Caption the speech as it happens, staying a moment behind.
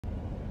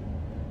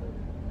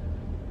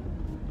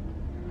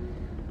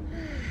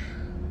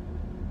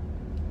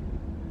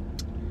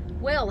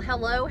Well,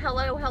 hello,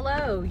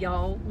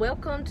 y'all.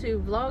 Welcome to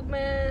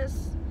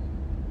Vlogmas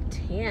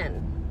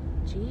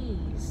 10.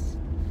 Jeez.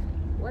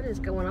 What is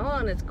going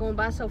on? It's going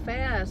by so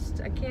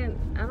fast. I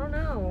don't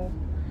know.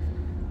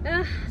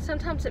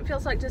 Sometimes it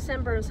feels like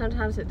December and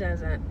sometimes it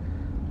doesn't.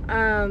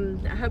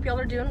 I hope y'all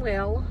are doing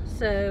well.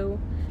 So,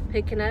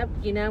 picking up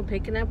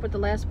where the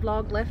last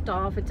vlog left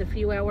off. It's a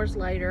few hours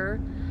later.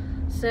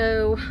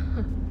 So,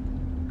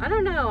 I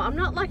don't know. I'm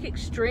not like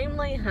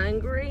extremely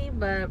hungry,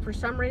 but for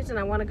some reason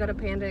I want to go to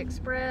Panda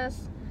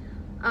Express.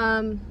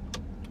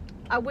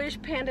 I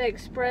wish Panda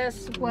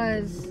Express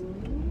was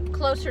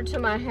closer to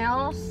my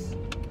house.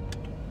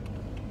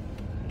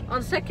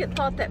 On second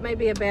thought, that may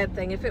be a bad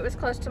thing. If it was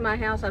close to my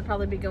house, I'd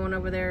probably be going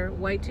over there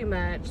way too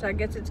much. So I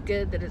guess it's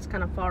good that it's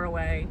kind of far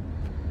away.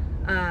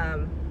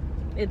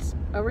 It's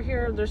over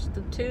here. There's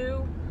the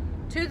two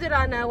that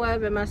I know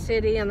of in my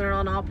city, and they're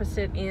on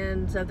opposite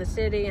ends of the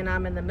city, and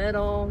I'm in the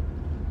middle.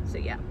 So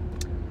yeah,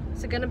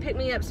 so gonna pick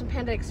me up some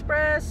Panda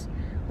Express.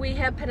 We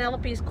have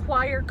Penelope'S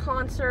choir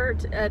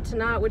concert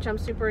tonight, which I'm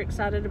super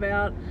excited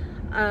about.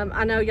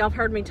 I know y'all have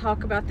heard me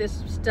talk about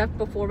this stuff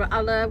before, but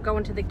I love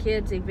going to the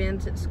kids'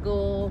 events at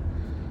school.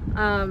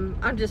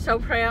 I'm just so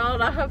proud.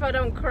 I hope I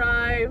don't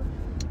cry.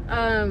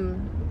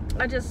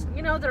 I just,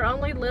 they're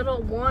only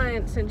little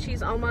once, and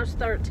she's almost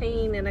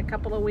 13 in a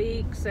couple of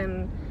weeks,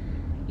 and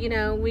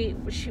we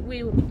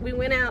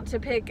went out to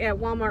pick at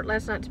Walmart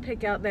last night to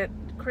pick out that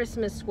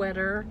Christmas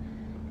sweater,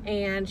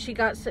 and she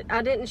got,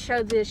 I didn't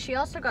show this, she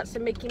also got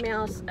some Mickey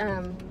Mouse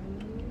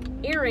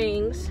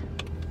earrings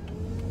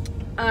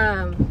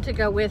to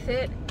go with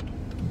it,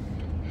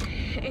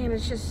 and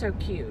it's just so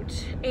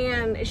cute.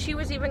 And she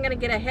was even going to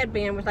get a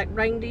headband with like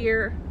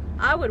reindeer.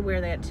 I would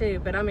wear that too,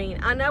 but I mean,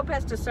 I know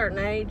past a certain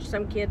age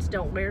some kids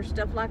don't wear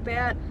stuff like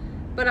that,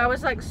 but I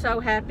was like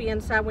so happy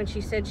inside when she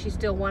said she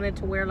still wanted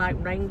to wear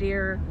like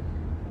reindeer,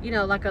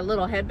 like a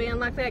little headband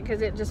like that,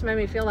 because it just made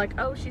me feel like,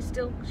 oh, she's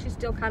still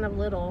kind of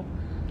little.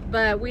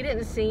 But we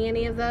didn't see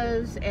any of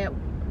those at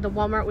the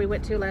Walmart we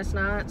went to last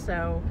night,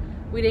 so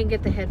we didn't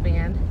get the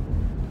headband.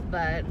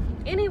 But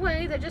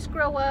anyway, they just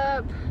grow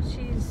up.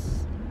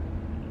 She's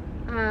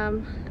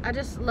I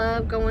just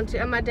love going to,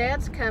 and my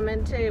dad's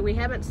coming too. We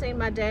haven't seen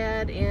my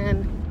dad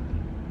in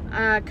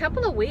a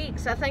couple of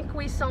weeks. I think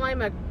we saw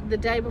him the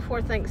day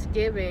before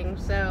Thanksgiving,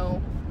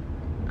 so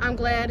I'm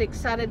glad,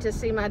 excited to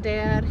see my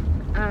dad.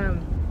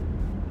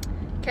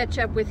 Catch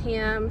up with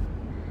him,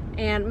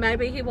 and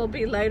maybe he will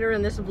be later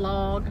in this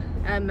vlog.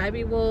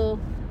 Maybe we'll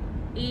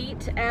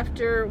eat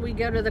after we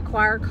go to the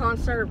choir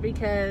concert,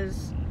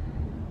 because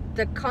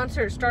the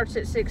concert starts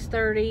at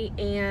 6:30,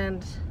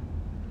 and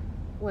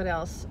what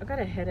else? I got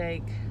a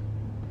headache.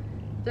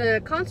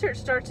 The concert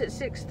starts at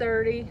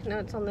 6:30. No,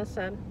 it's on this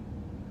side.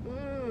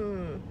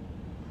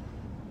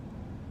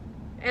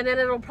 And then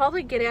it'll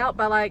probably get out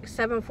by like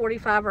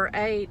 7:45 or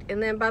 8,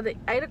 and then by the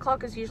 8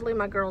 o'clock is usually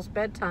my girl's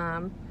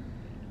bedtime.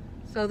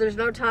 So there's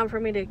no time for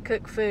me to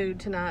cook food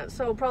tonight.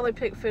 So I'll probably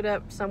pick food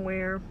up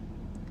somewhere.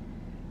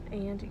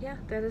 And yeah,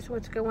 that is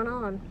what's going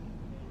on.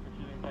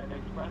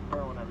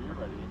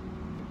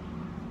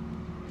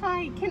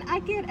 Hi, can I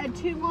get a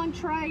 2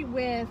 entree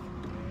with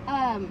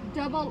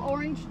double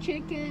orange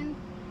chicken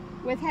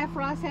with half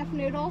rice, half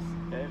noodles?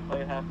 Okay,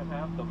 plate half and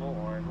half, double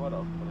orange. What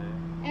else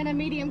today? And a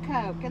medium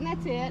Coke, and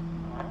that's it.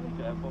 Alright, you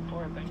can have one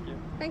for it. Thank you.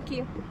 Thank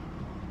you.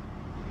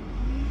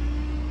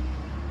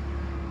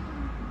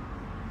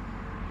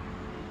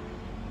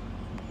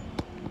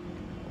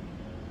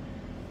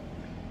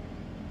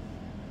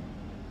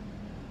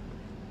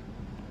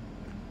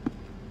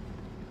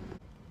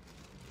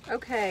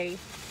 Okay,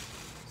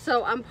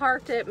 so I'm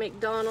parked at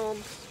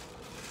McDonald's.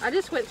 I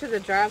just went through the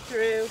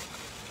drive-thru.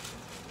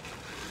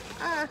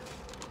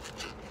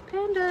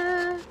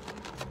 Panda.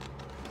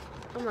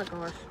 Oh my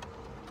gosh.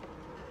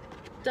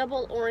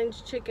 Double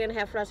orange chicken,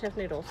 half rice, half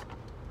noodles.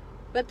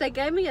 But they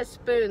gave me a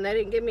spoon. They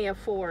didn't give me a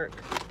fork.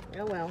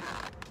 Oh well.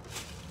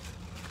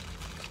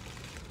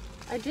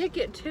 I did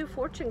get 2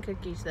 fortune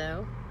cookies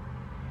though.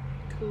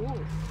 Cool.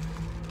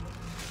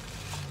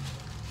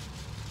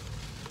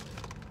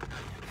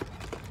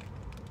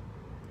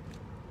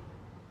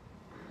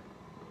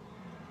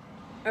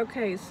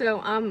 Okay,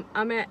 so I'm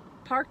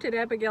parked at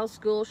Abigail's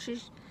school.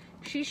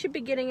 She should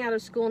be getting out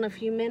of school in a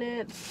few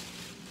minutes.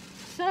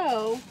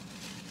 So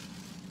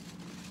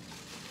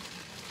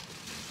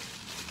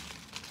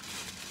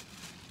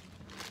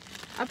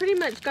I pretty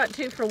much got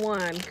 2 for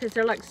 1 because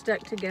they're like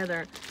stuck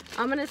together.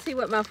 I'm gonna see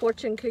what my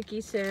fortune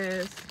cookie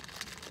says.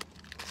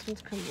 This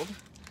one's crumbled.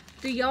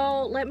 Do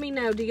y'all, let me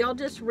know, do y'all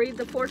just read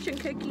the fortune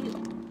cookie,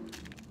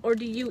 or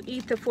do you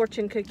eat the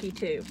fortune cookie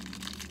too?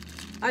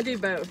 I do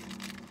both.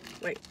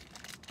 Wait.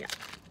 Yeah.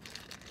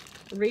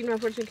 Read my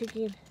fortune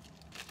cookie.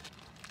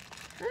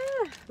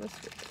 Let's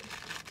do it.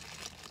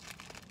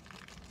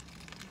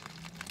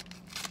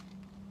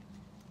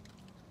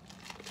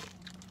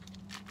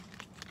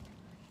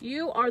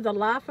 You are the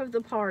life of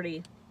the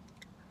party.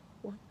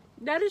 Well,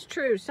 that is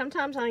true.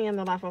 Sometimes I am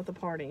the life of the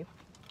party.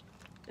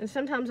 And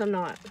sometimes I'm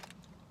not.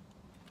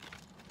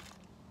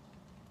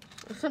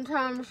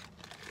 Sometimes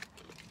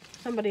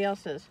somebody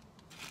else is.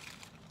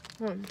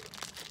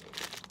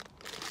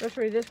 Let's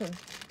read this one.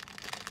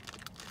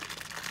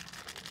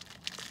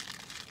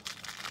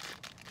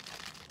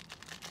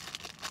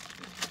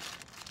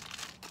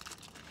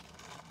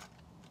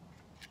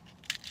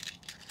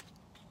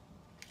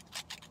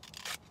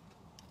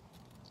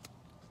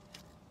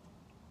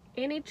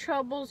 Any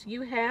troubles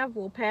you have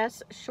will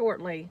pass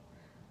shortly.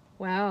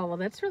 Wow, well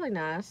that's really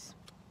nice.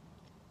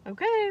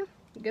 Okay,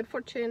 good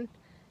fortune,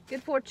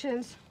 good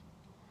fortunes.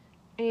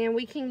 And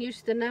we can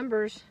use the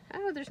numbers.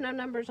 Oh, there's no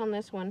numbers on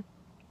this one.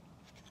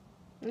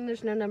 And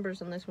there's no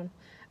numbers on this one.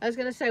 I was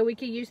gonna say we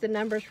could use the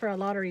numbers for a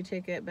lottery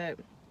ticket, but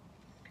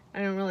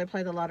I don't really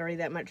play the lottery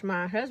that much.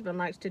 My husband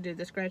likes to do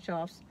the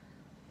scratch-offs.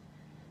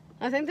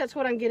 I think that's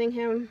what I'm getting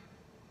him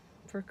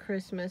for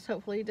Christmas.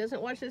 Hopefully he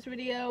doesn't watch this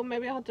video.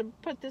 Maybe I'll have to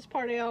put this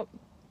part out,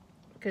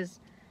 because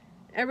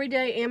every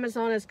day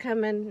Amazon is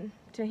coming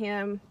to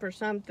him for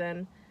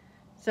something.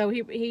 So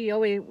we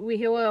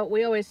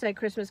always say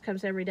Christmas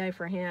comes every day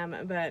for him,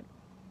 but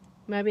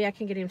maybe I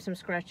can get him some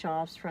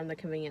scratch-offs from the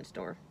convenience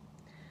store.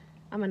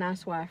 I'm a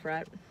nice wife,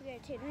 right?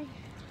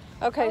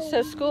 Okay,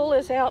 so school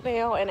is out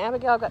now, and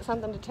Abigail got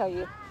something to tell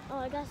you. Oh,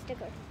 I got a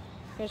sticker.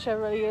 Can I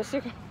show you a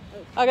sticker?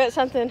 I got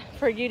something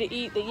for you to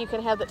eat that you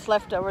can have that's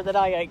left over that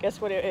I ate.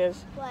 Guess what it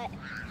is? What?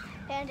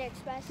 Panda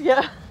Express?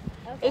 Yeah.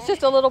 Okay. It's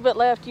just a little bit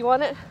left. You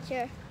want it?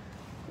 Sure.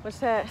 What's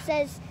that?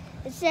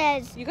 It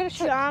says you gotta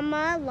show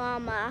Drama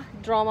Llama.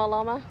 Drama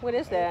Llama? What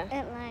is that?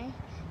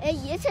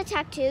 It's a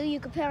tattoo. You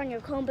can put it on your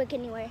Chromebook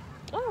anywhere.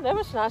 Oh, that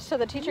was nice. So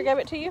the teacher gave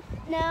it to you?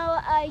 No,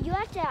 you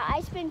have to.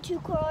 I spent 2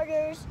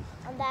 quarters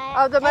on that.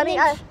 Oh, the money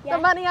the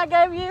money I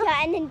gave you?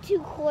 Yeah, and then 2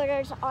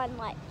 quarters on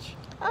lunch.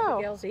 Oh.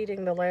 Abigail's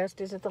eating the last.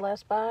 Is it the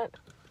last bite?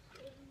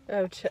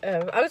 Oh,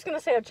 I was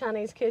gonna say a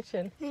Chinese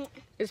kitchen.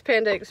 It's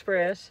Panda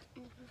Express.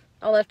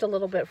 I left a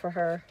little bit for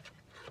her.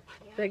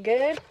 Is that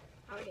good?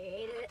 I already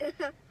ate it.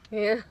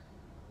 Yeah. It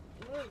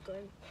was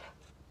good.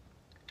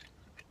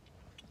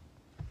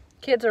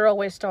 Kids are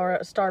always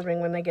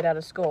starving when they get out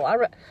of school.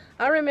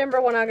 I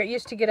remember when I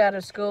used to get out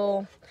of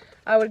school,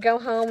 I would go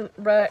home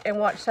and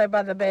watch Saved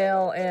by the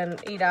Bell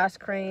and eat ice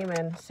cream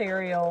and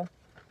cereal.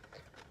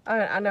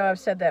 I know I've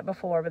said that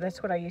before, but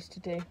that's what I used to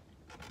do.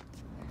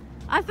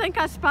 I think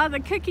I spy the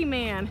Cookie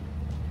Man.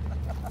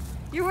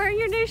 You're wearing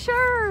your new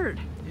shirt.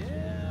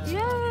 Yeah.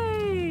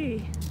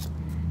 Yay.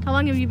 How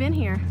long have you been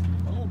here?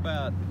 Oh,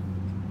 about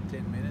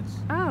 10 minutes.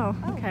 Oh,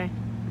 okay.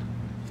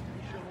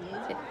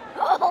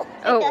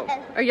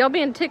 Oh, are y'all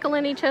being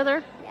tickling each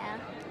other? Yeah.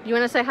 You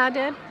want to say hi,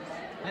 Dad?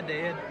 Hi,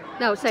 Dad.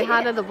 No, say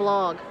hi to the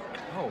vlog.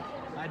 Oh,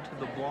 hi to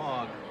the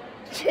vlog.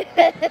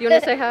 You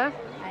want to say hi?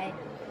 Hi.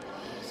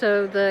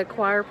 So the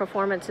choir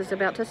performance is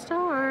about to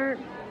start.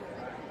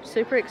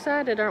 Super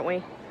excited, aren't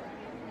we?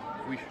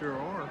 We sure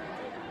are.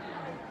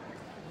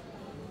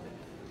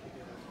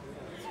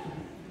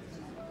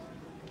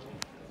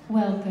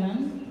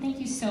 Welcome. Thank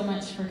you so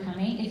much for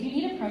coming. If you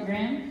need a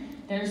program,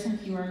 there's some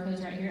QR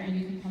codes right here, and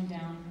you can come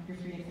down. You're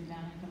free to come down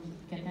and come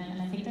get them.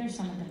 And I think there's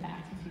some at the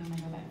back if you want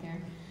to go back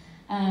there.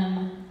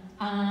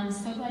 I'm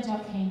so glad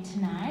y'all came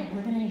tonight.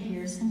 We're going to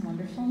hear some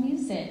wonderful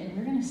music, and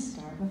we're going to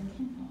start with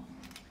Kendall.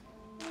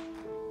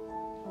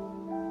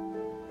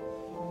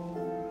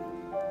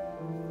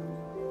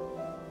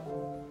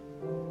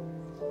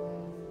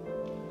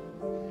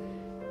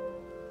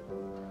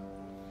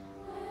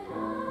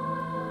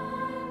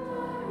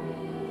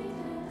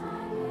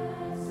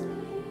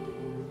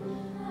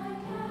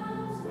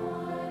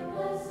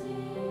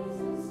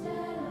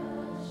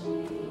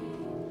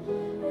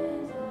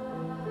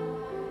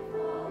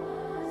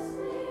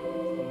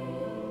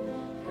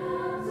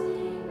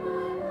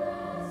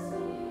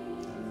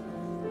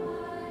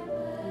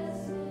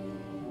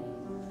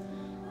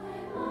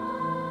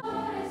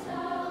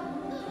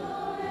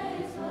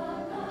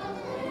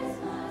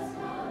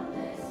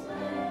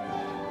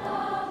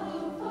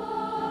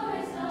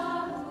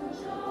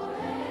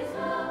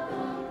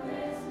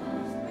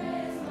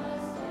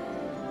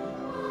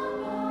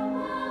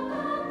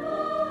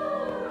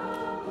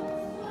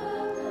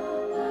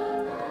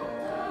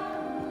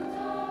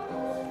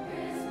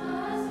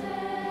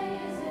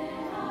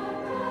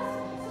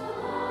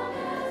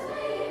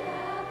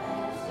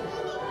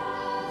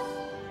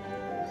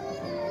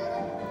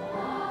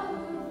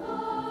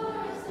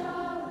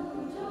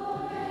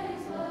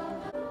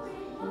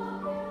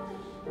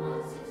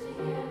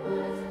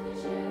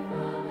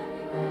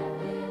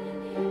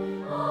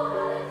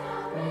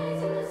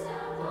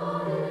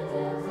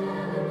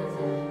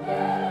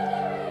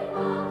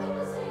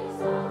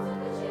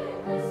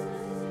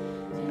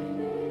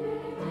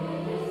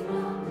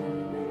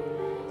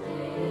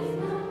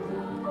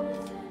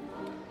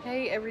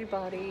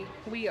 Everybody,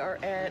 we are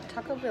at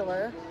Taco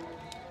Villa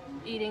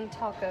eating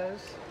tacos.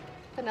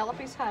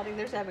 Penelope's hiding.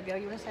 There's Abigail.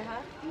 You want to say hi?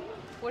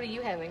 What are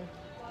you having?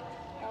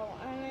 Oh,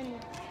 I'm in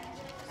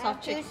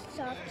Soft chicken.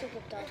 Soft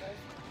chicken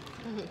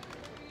tacos.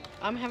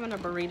 I'm having a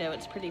burrito.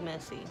 It's pretty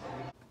messy.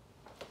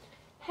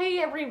 Hey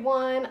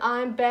everyone,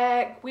 I'm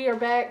back. We are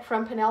back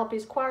from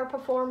Penelope's choir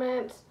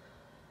performance.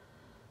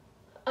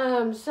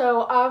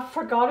 So I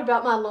forgot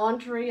about my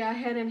laundry I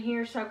had in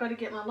here, so I've got to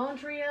get my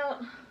laundry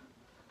out.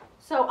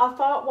 So I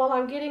thought while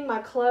I'm getting my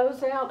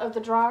clothes out of the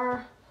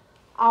dryer,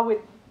 I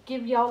would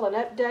give y'all an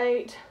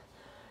update.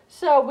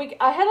 So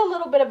I had a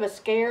little bit of a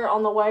scare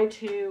on the way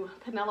to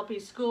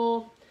Penelope's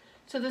school.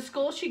 So the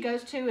school she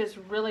goes to is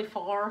really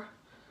far.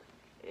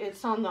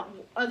 It's on the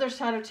other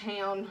side of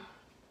town.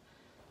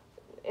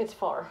 It's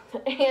far.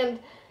 And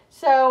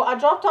so I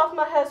dropped off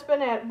my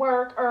husband at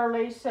work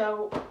early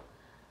so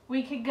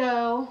we could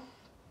go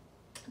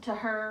to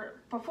her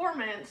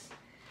performance.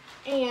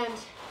 And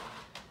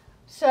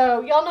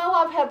so y'all know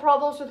I've had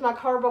problems with my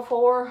car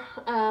before.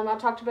 I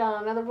talked about it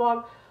on another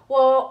vlog.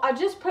 Well, I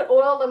just put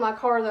oil in my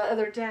car the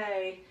other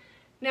day.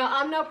 Now,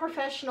 I'm no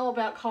professional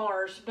about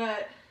cars,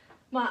 but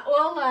my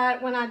oil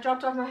light, when I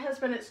dropped off my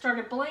husband, it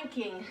started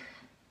blinking.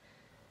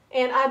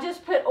 And I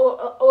just put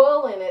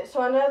oil in it,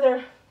 so I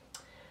know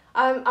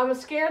I'm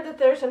scared that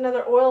there's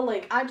another oil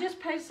leak. I just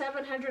paid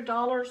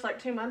 $700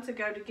 like 2 months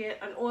ago to get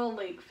an oil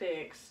leak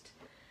fixed.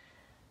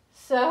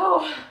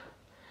 So,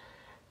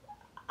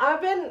 I've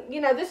been,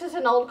 you know, this is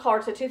an old car.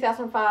 It's a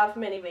 2005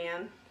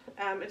 minivan.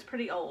 It's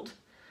pretty old.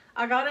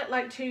 I got it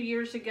like 2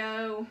 years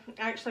ago.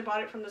 I actually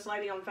bought it from this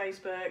lady on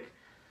Facebook.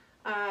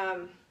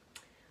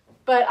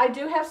 But I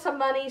do have some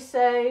money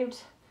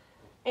saved.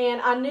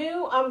 And I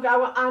know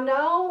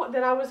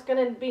that I was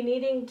going to be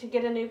needing to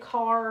get a new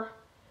car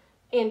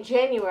in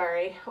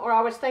January. Or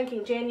I was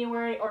thinking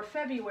January or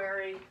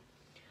February.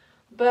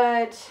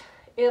 But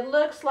it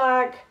looks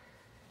like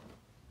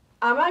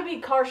I might be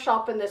car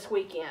shopping this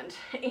weekend.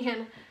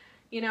 And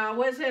you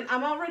know,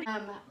 I'm already,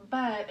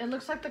 but it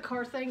looks like the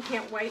car thing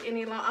can't wait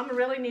any longer. I'm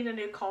really need a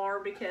new car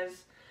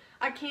because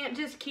I can't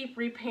just keep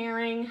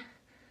repairing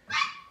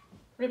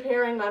my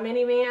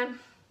minivan.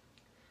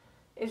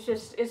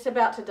 It's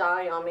about to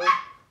die on me.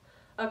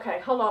 Okay,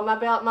 hold on, my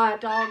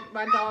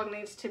dog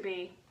needs to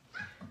be,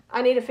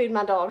 I need to feed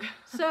my dog.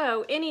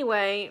 So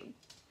anyway,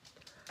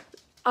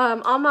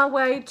 on my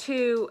way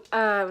to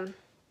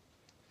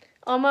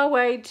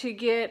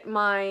get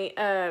my,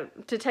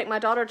 to take my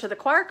daughter to the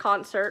choir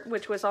concert,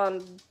 which was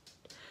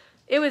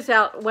it was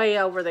out way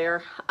over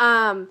there.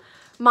 The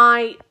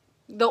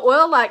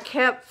oil light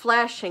kept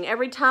flashing.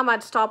 Every time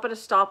I'd stop at a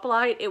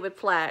stoplight, it would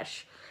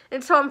flash.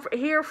 And so I'm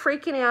here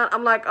freaking out.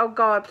 I'm like, oh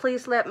God,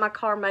 please let my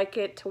car make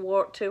it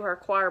to her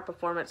choir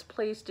performance.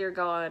 Please, dear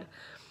God.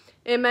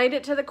 It made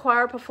it to the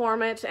choir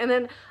performance, and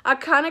then I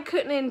kind of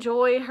couldn't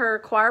enjoy her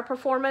choir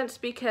performance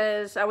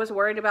because I was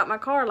worried about my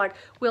car. Like,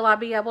 will I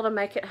be able to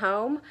make it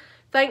home?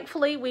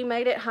 Thankfully, we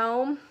made it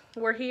home.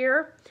 We're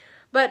here.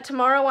 But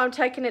tomorrow I'm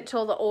taking it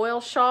to the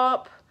oil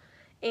shop,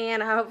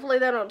 and hopefully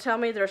they don't tell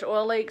me there's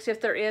oil leaks.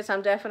 If there is,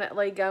 I'm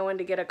definitely going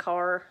to get a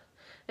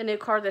new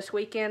car this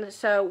weekend.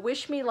 So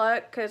wish me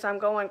luck because I'm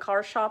going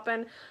car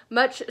shopping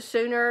much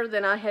sooner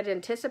than I had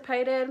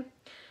anticipated.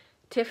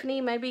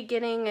 Tiffany may be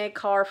getting a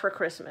car for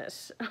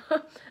Christmas.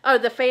 Oh,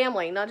 the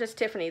family, not just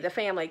Tiffany, the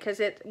family, because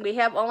we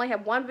only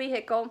have one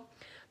vehicle.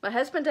 My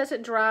husband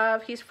doesn't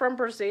drive. He's from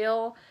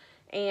Brazil,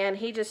 and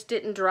he just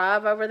didn't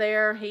drive over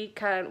there.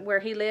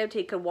 Where he lived,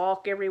 he could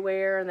walk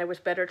everywhere, and there was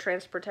better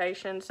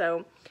transportation.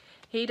 So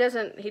he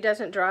doesn't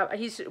drive.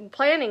 He's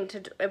planning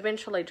to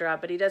eventually drive,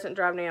 but he doesn't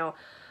drive now.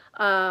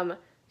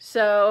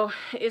 So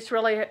it's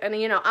really, and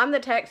you know, I'm the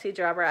taxi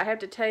driver. I have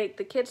to take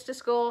the kids to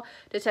school,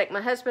 to take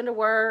my husband to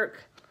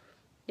work.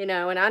 You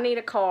know, and I need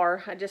a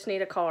car. I just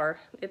need a car.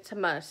 It's a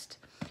must.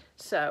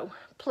 So,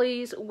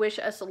 please wish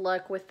us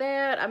luck with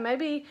that. I may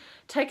be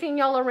taking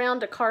y'all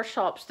around to car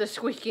shops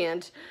this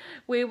weekend.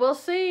 We will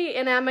see.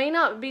 And I may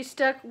not be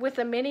stuck with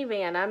a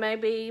minivan. I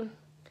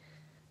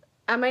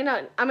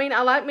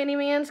like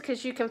minivans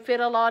because you can fit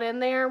a lot in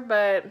there,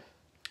 but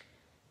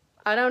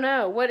I don't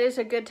know. What is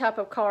a good type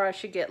of car I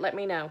should get? Let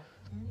me know.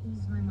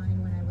 Eased my mind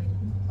when I waited.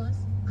 Plus,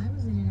 I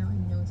was in and out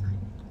in no time.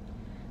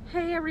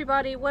 Hey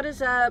everybody, what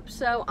is up?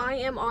 So I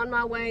am on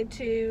my way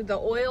to the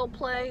oil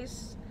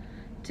place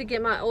to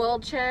get my oil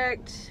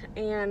checked,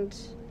 and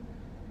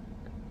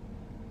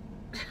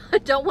I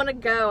don't want to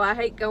go. I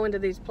hate going to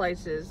these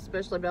places,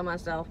 especially by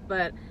myself,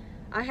 but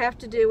I have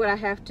to do what I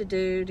have to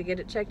do to get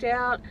it checked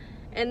out,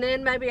 and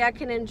then maybe I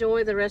can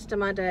enjoy the rest of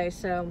my day.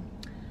 So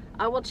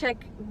I will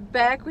check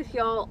back with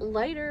y'all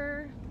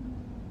later.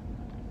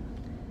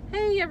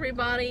 Hey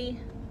everybody.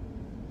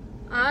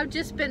 I've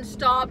just been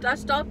stopped. I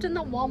stopped in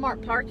the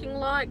Walmart parking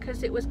lot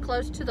because it was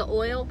close to the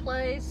oil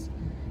place.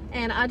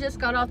 And I just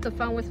got off the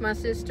phone with my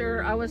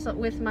sister. I was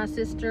on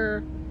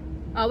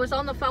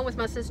the phone with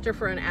my sister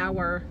for an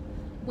hour.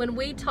 When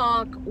we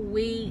talk,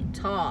 we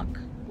talk.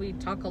 We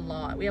talk a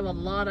lot. We have a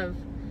lot of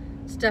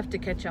stuff to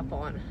catch up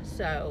on.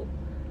 So,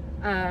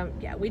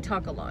 yeah, we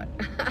talk a lot.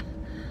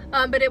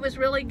 But it was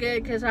really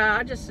good because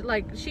I just,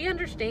 like, she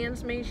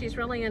understands me. She's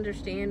really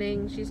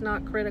understanding. She's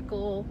not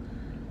critical.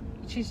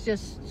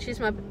 She's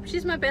my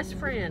best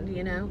friend,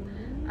 you know.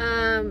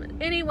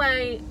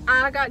 Anyway,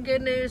 I got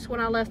good news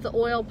when I left the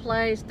oil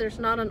place. There's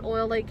not an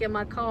oil leak in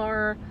my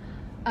car.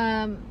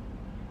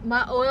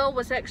 My oil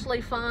was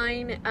actually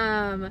fine.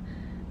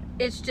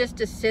 it's just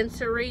a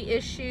sensory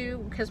issue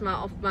because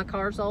my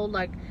car's old.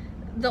 Like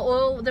the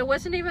oil, there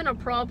wasn't even a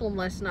problem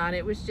last night.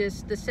 It was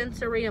just the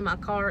sensory in my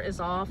car is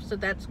off, so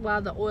that's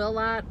why the oil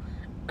light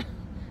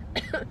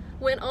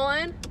went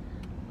on.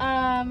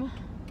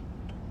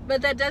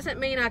 But that doesn't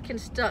mean I can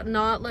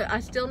not look. I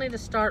still need to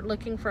start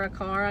looking for a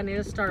car. I need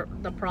to start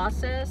the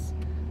process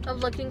of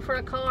looking for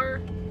a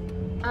car.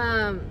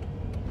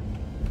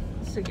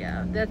 So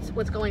yeah, that's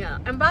what's going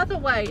on. And by the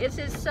way, it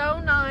is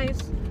so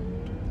nice.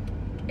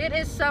 It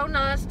is so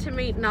nice to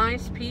meet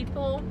nice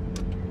people.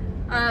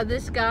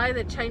 This guy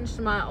that changed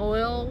my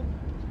oil,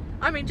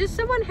 I mean, just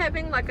someone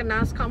having like a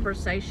nice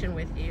conversation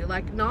with you,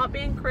 like not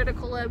being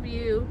critical of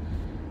you,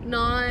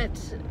 not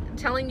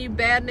telling you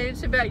bad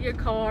news about your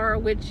car,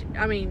 which,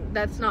 I mean,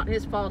 that's not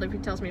his fault if he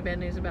tells me bad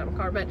news about my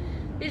car, but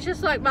it's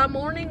just like my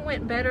morning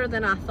went better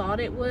than I thought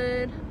it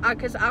would.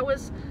 Because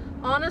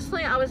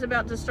honestly, I was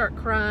about to start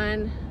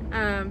crying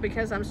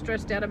because I'm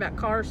stressed out about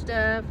car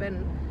stuff,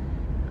 and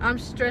I'm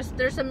stressed.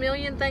 There's a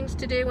million things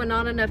to do and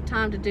not enough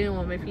time to do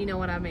them, if you know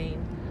what I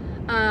mean.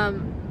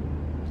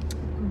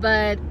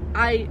 But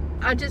I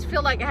just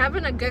feel like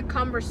having a good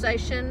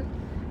conversation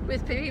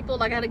with people.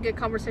 Like I had a good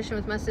conversation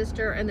with my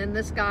sister, and then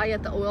this guy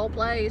at the oil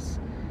place,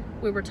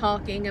 we were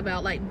talking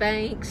about like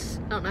banks.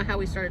 I don't know how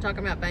we started talking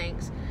about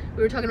banks.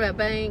 We were talking about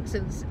banks,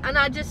 and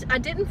I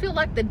didn't feel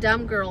like the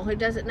dumb girl who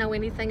doesn't know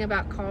anything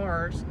about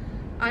cars.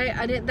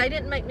 They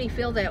didn't make me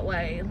feel that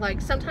way.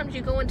 Like sometimes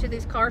you go into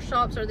these car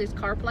shops or these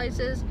car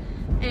places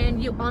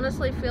and you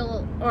honestly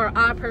feel, or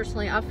I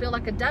personally, I feel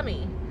like a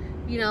dummy.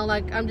 You know,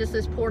 like I'm just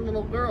this poor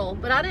little girl.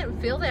 But I didn't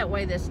feel that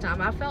way this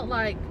time. I felt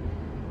like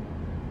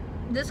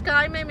this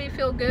guy made me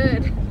feel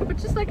good.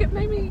 Which is like, it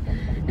made me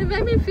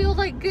feel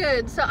like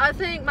good. So I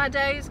think my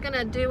day is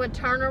gonna do a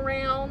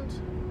turnaround.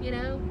 You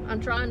know, I'm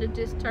trying to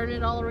just turn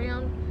it all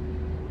around.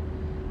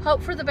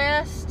 Hope for the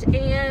best.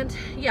 And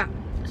yeah.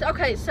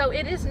 Okay, so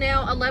it is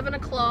now 11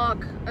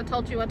 o'clock. I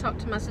told you I talked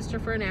to my sister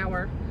for an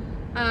hour.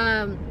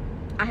 I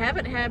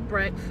haven't had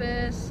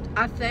breakfast,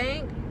 I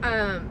think.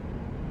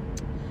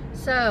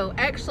 So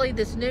actually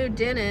this new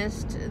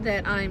dentist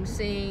that I'm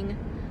seeing,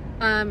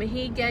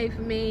 he gave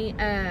me,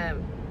 oh,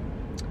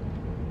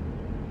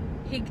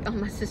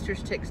 my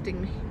sister's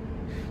texting me.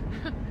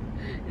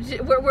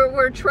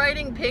 we're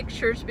trading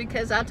pictures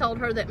because I told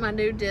her that my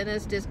new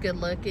dentist is good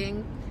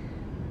looking.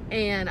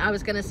 And I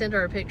was going to send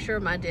her a picture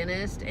of my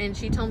dentist. And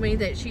she told me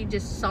that she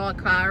just saw a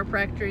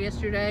chiropractor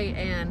yesterday.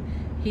 And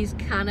he's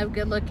kind of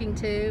good looking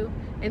too.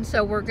 And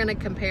so we're going to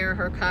compare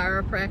her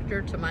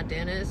chiropractor to my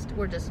dentist.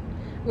 We're just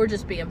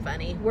being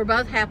funny. We're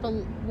both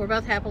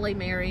happily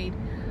married.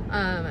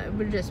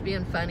 We're just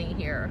being funny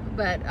here.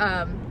 But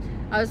I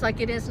was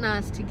like, it is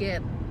nice to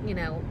get, you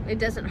know, it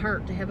doesn't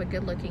hurt to have a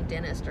good looking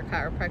dentist or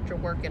chiropractor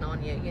working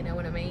on you. You know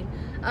what I mean?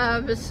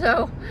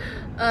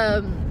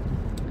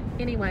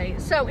 Anyway,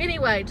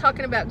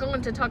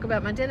 going to talk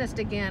about my dentist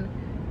again.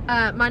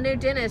 My new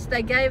dentist,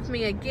 they gave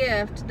me a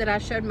gift that I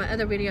showed in my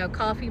other video, a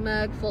coffee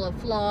mug full of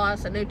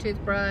floss, a new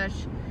toothbrush,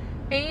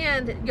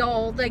 and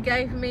y'all, they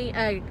gave me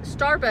a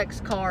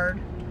Starbucks card,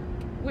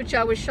 which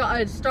I was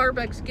a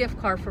Starbucks gift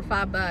card for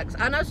 $5.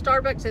 I know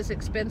Starbucks is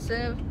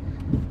expensive,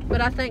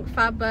 but I think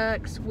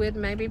 $5 would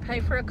maybe pay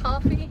for a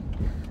coffee.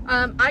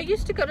 I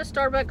used to go to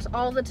Starbucks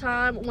all the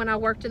time when I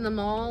worked in the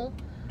mall.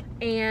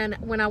 And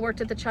when I worked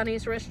at the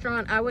Chinese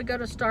restaurant, I would go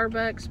to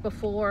Starbucks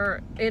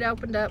before it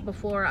opened up,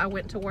 before I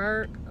went to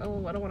work.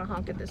 Oh, I don't want to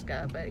honk at this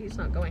guy, but he's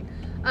not going.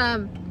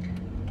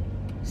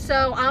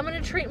 So I'm going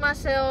to treat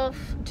myself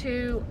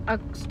to a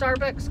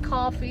Starbucks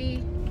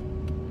coffee.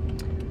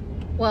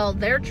 Well,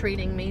 they're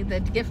treating me,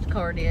 the gift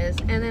card is.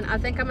 And then I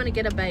think I'm going to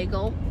get a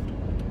bagel.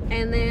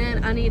 And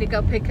then I need to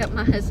go pick up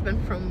my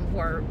husband from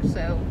work.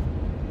 So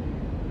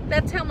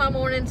that's how my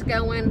morning's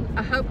going.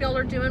 I hope y'all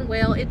are doing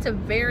well. It's a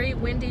very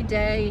windy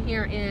day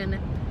here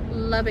in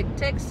Lubbock,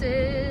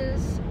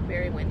 Texas.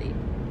 Very windy.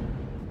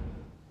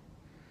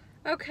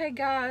 Okay,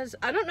 guys.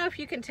 I don't know if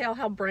you can tell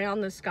how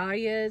brown the sky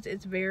is.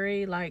 It's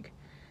very, like,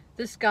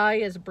 the sky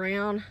is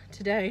brown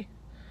today.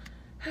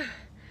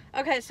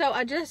 Okay, so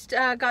I just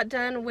got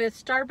done with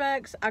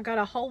Starbucks. I got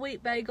a whole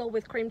wheat bagel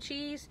with cream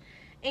cheese.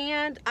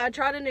 And I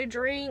tried a new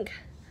drink.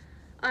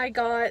 I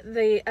got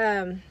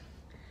the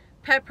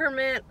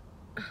peppermint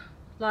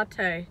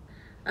latte,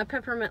 a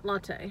peppermint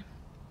latte.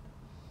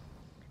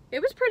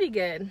 It was pretty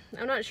good.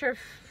 I'm not sure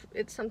if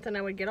it's something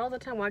I would get all the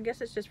time. Well, I guess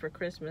it's just for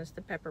Christmas,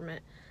 the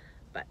peppermint.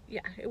 But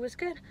yeah, it was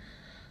good.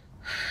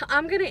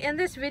 I'm gonna end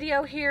this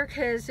video here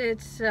because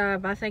it's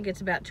I think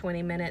it's about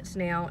 20 minutes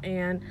now,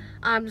 and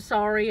I'm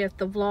sorry if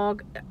the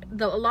vlog,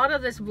 a lot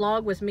of this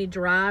vlog was me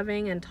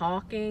driving and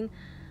talking.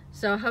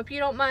 So I hope you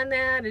don't mind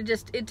that.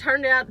 It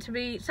turned out to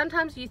be,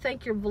 sometimes you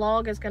think your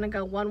vlog is going to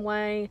go one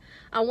way.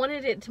 I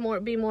wanted it to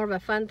be more of a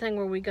fun thing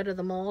where we go to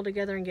the mall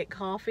together and get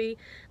coffee.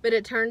 But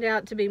it turned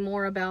out to be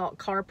more about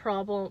car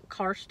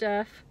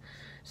stuff.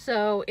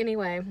 So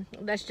anyway,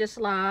 that's just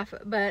life.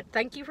 But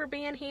thank you for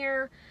being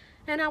here.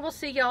 And I will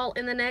see y'all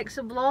in the next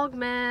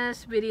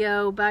Vlogmas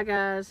video. Bye,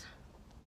 guys.